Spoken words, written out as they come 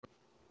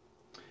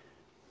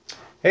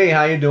Hey,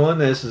 how you doing?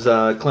 This is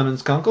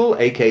Clemens Kunkel,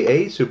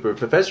 aka Super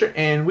Professor,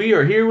 and we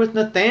are here with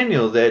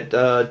Nathaniel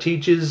that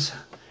teaches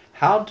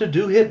how to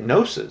do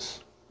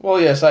hypnosis. Well,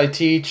 yes, I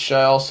teach.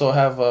 I also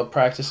have a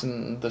practice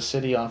in the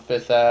city on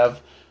Fifth Ave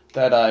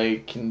that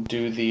I can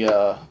do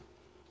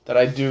that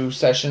I do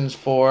sessions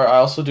for. I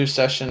also do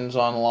sessions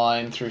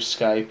online through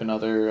Skype and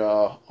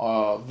other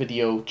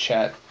video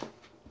chat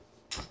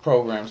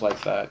programs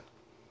like that.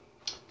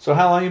 So,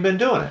 how long you been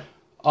doing it?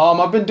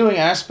 I've been doing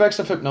aspects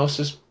of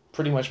hypnosis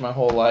pretty much my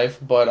whole life,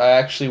 but I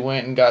actually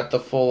went and got the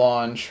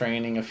full-on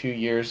training a few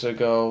years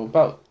ago,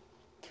 about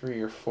 3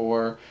 or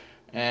 4,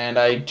 and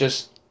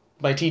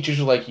my teachers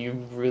were like, "You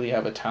really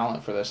have a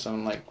talent for this." And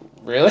I'm like,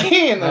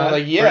 "Really?" And they're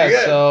like, Pretty "Yeah."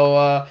 good.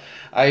 So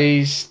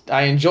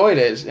I enjoyed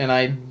it,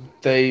 and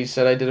they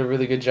said I did a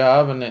really good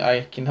job, and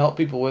I can help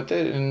people with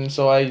it, and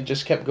so I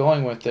just kept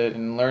going with it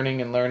and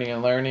learning and learning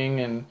and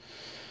learning, and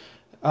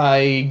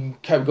I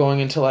kept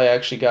going until I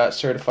actually got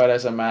certified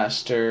as a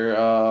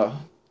master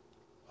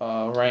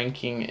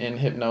ranking in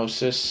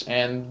hypnosis,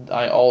 and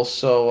I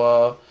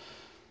also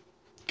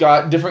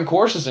got different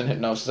courses in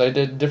hypnosis. I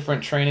did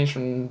different trainings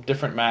from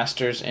different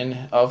masters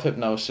in of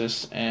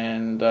hypnosis,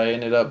 and I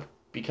ended up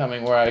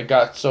becoming where I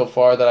got so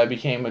far that I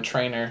became a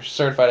trainer,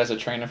 certified as a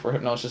trainer for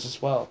hypnosis as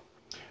well.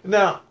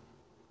 Now,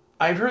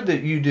 I've heard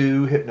that you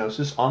do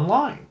hypnosis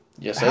online.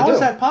 Yes, I How do. is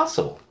that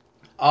possible?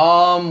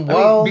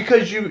 Well,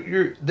 because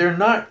they're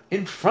not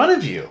in front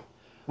of you.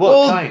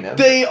 Well, kind of.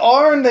 they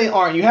are and they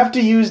aren't. You have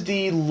to use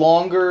the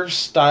longer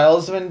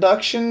styles of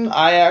induction.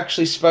 I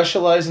actually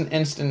specialize in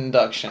instant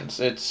inductions.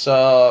 It's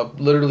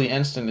literally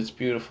instant. It's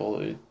beautiful.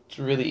 It's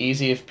really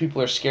easy. If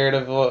people are scared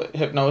of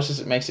hypnosis,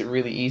 it makes it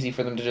really easy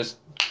for them to just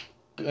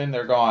and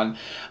they're gone.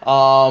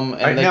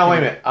 Right, now, wait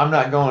a minute. I'm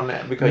not going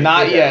that because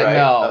Not you did yet. that, right?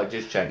 No. Oh,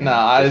 just checking. No,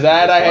 Just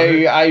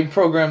wondering. I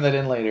programmed that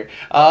in later.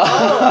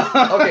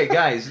 Okay,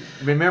 guys,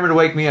 remember to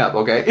wake me up,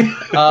 okay?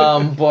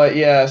 But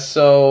yeah,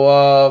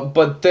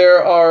 but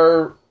there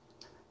are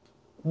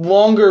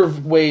longer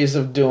ways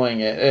of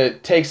doing it.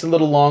 It takes a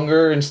little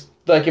longer, and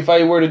like if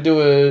I were to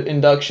do an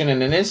induction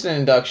and an instant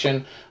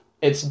induction,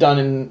 it's done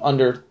in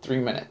under 3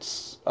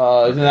 minutes.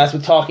 And that's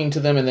with talking to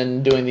them and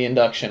then doing the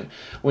induction.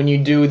 When you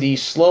do the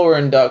slower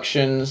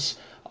inductions,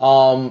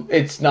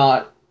 it's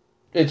not.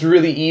 It's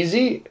really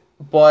easy,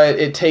 but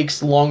it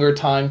takes longer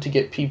time to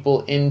get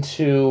people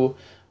into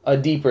a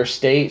deeper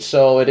state.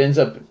 So it ends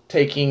up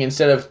taking,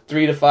 instead of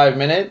 3 to 5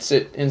 minutes,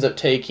 it ends up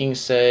taking,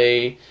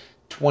 say,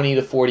 20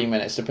 to 40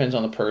 minutes, depends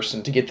on the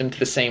person, to get them to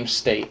the same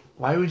state.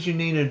 Why would you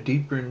need a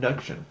deeper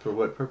induction? For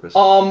what purpose?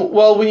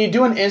 Well, when you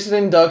do an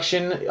instant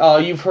induction,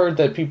 you've heard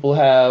that people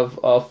have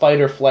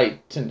fight or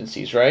flight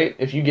tendencies, right?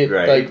 If you get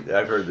Right, like,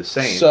 I've heard the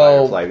same. so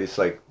Fight or flight. It's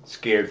like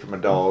scared from a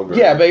dog. Or,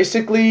 yeah,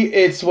 basically,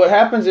 it's what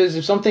happens is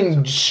if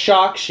something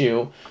shocks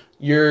you,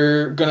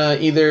 you're gonna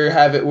either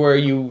have it where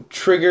you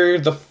trigger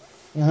the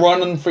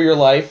running for your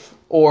life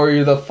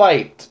or the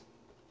fight.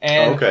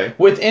 And Okay.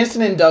 with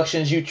instant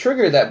inductions, you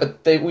trigger that,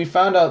 but we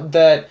found out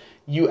that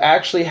you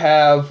actually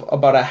have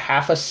about a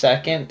half a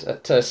second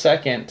to a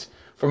second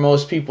for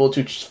most people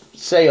to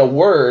say a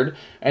word,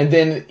 and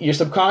then your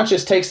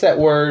subconscious takes that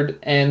word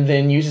and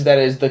then uses that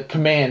as the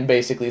command,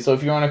 basically. So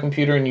if you're on a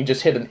computer and you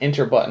just hit an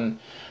enter button,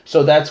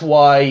 so that's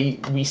why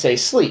we say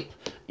sleep.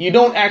 You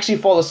don't actually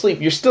fall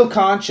asleep. You're still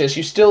conscious.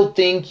 You still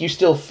think. You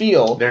still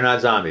feel. They're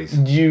not zombies.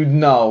 You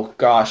know,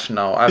 gosh,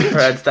 no. I've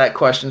heard that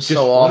question Just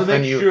so want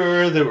often. to make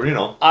sure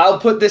that. I'll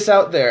put this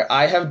out there.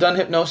 I have done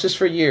hypnosis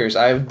for years.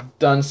 I've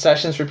done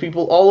sessions for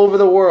people all over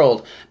the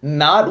world.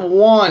 Not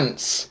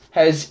once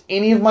has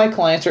any of my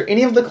clients or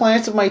any of the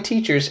clients of my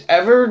teachers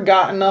ever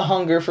gotten a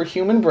hunger for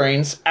human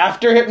brains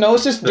after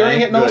hypnosis, during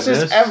Thank hypnosis,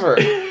 goodness.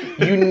 ever.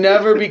 You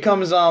never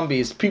become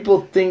zombies.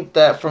 People think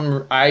that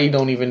from I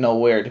don't even know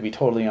where, to be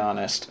totally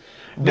honest.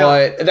 No.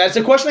 But that's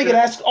a question I get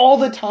asked all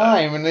the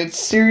time, and it's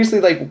seriously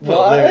like, what?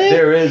 Well,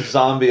 there is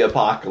zombie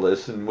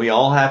apocalypse, and we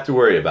all have to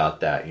worry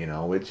about that.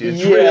 It's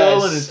Yes.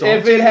 real, and it's on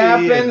If it TV,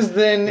 happens, and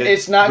then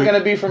it's not going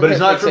to be from But it's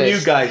not from you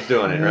hypnotists. guys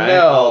doing it, right?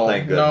 No. Oh,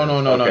 thank goodness.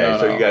 No, Okay, no,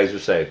 so no. you guys are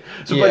safe.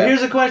 So, Yeah. but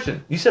here's a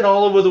question. You said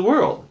all over the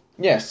world.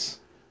 Yes.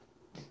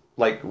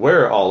 Like,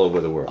 where all over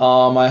the world?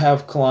 I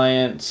have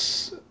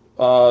clients,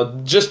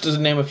 just to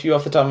name a few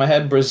off the top of my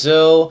head: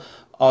 Brazil,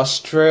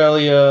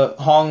 Australia,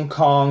 Hong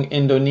Kong,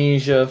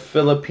 Indonesia,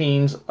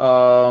 Philippines,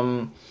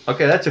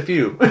 Okay, that's a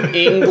few.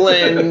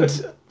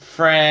 England,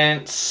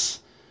 France,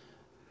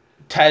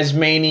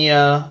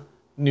 Tasmania,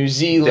 New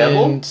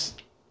Zealand.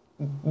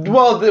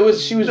 Well,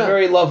 she was No.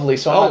 very lovely,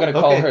 so I'm Oh, not going to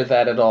call okay. her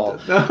that at all.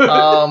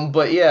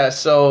 But yeah,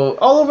 so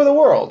all over the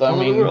world. I All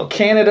over the mean, world.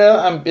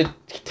 Canada, it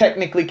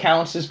technically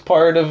counts as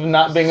part of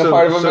not being a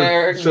part of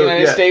America,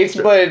 United States,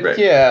 but right.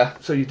 yeah,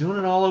 So you're doing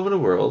it all over the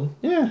world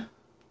yeah.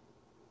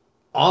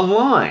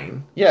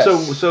 online. Yes.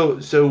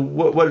 So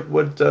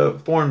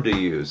what form do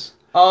you use?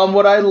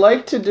 What I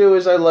like to do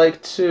is I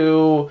like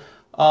to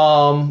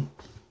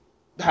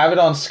have it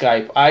on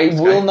Skype. I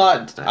will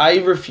not. I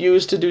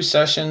refuse to do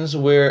sessions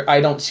where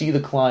I don't see the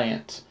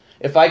client.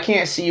 If I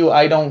can't see you,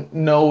 I don't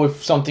know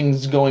if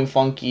something's going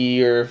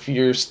funky or if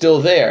you're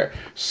still there.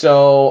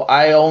 So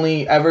I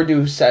only ever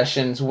do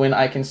sessions when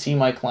I can see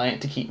my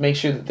client to make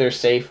sure that they're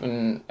safe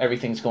and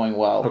everything's going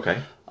well.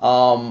 Okay.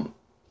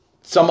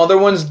 Some other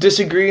ones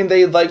disagree and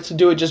they'd like to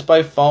do it just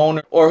by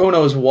phone or who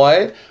knows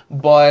what,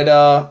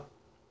 but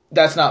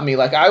that's not me.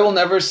 Like, I will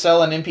never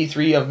sell an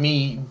MP3 of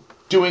me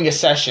doing a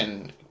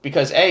session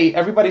because, A,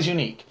 everybody's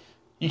unique.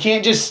 You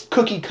can't just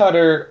cookie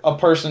cutter a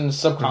person's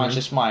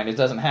subconscious mind. It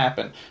doesn't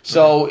happen.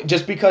 So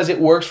just because it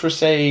works for,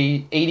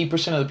 say,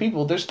 80% of the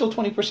people, there's still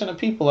 20% of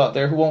people out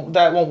there who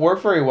won't work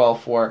very well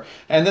for.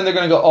 And then they're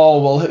going to go,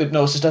 oh, well,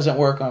 hypnosis doesn't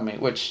work on me,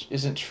 which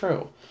isn't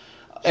true.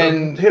 So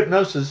And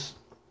hypnosis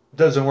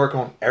doesn't work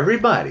on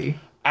everybody.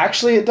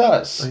 actually, it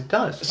does. It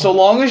does. So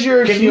long as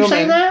you're a Can human. you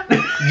say that?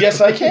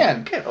 Yes, I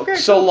can. Okay.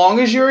 So long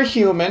as you're a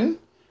human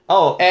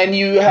Oh, and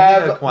you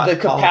have the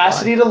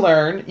capacity to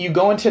learn, you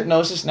go into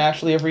hypnosis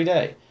naturally every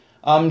day.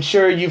 I'm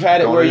sure you've had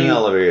it going where in an you.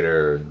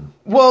 elevator,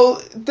 Well,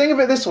 think of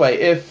it this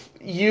way: if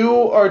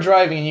you are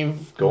driving and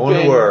you've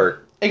going to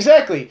work.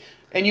 exactly,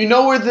 and you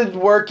know where the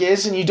work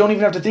is, and you don't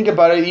even have to think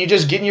about it, you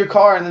just get in your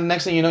car, and then the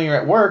next thing you know, you're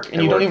at work,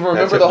 and you don't even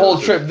remember the whole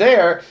trip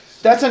there.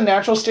 That's a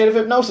natural state of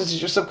hypnosis.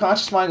 It's your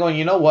subconscious mind going,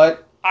 you know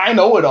what? I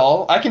know it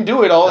all. I can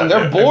do it all, and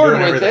they're bored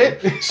with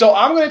it. So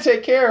I'm going to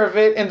take care of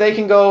it, and they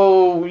can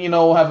go,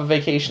 have a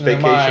vacation in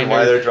their mind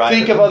while they're driving.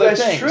 Think of other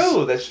things.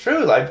 That's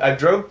true. I've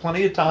drove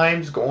plenty of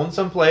times, going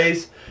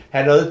someplace,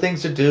 had other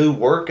things to do,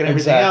 work and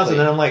everything else, and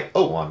then I'm like,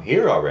 oh, I'm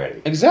here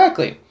already.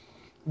 Exactly.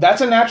 That's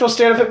a natural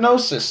state of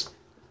hypnosis.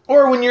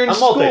 Or when you're in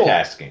school.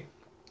 Multitasking.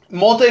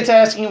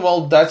 Multitasking,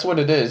 well, that's what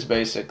it is,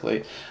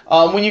 basically.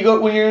 When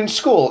you're in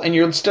school and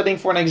you're studying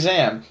for an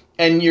exam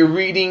and you're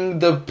reading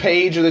the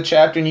page or the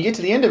chapter and you get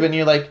to the end of it and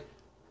you're like,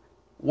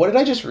 what did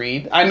I just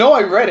read? I know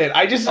I read it.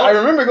 I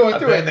remember going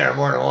through it. I've been there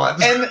more than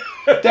once. And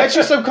that's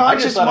your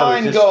subconscious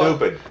mind going.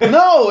 Stupid.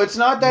 No, it's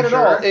not that at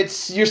Sure? all.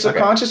 It's your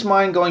subconscious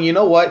mind going, you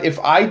know what? If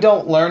I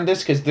don't learn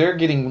this, because they're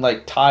getting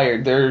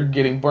tired, they're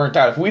getting burnt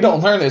out. If we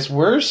don't learn this,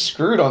 we're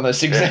screwed on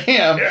this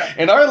exam,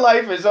 and our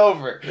life is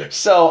over.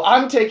 So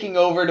I'm taking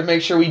over to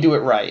make sure we do it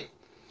right.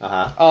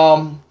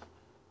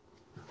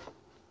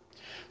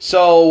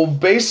 So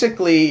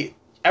basically,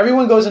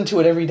 everyone goes into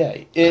it every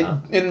day.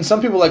 And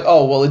some people are like,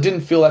 oh, well, it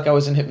didn't feel like I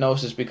was in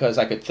hypnosis because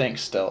I could think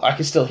still. I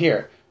could still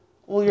hear.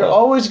 Well, you're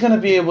always going to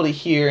be able to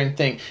hear and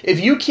think. If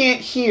you can't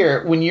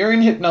hear when you're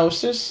in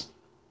hypnosis,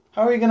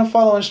 how are you going to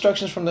follow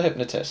instructions from the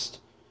hypnotist?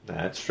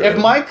 That's true. If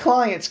my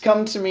clients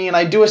come to me and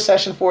I do a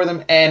session for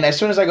them, and as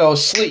soon as I go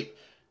sleep,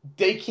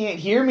 they can't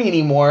hear me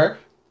anymore,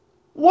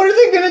 what are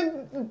they going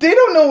to... They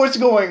don't know what's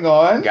going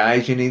on.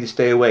 Guys, you need to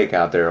stay awake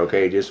out there,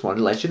 okay? Just wanted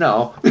to let you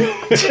know.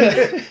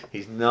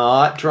 He's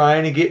not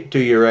trying to get to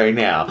you right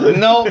now.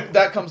 No,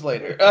 that comes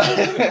later.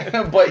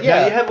 But yeah.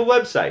 Now you have a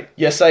website.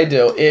 Yes, I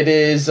do. It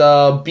is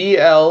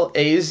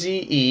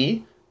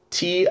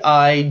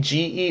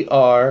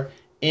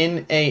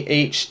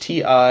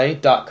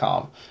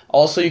BLAZETIGERNAHTI.com.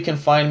 Also, you can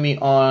find me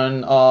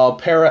on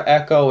Para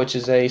Echo, which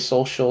is a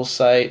social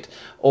site,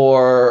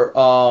 or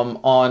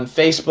on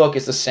Facebook.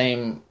 It's the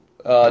same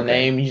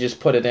name. You just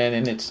put it in,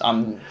 and it's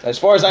as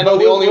far as I know,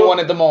 the only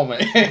one at the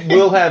moment.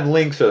 We'll have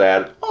links to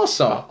that.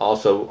 Awesome.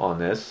 Also on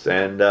this,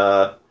 and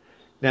now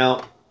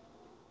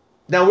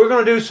we're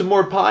going to do some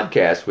more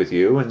podcasts with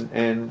you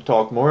and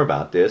talk more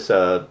about this.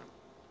 But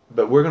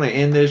we're going to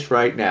end this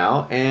right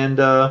now, and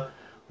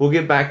we'll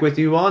get back with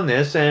you on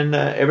this. And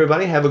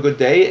everybody have a good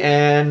day,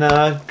 and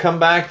come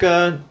back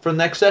for the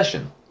next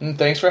session. And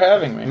thanks for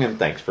having me. And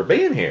thanks for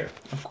being here.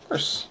 Of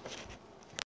course.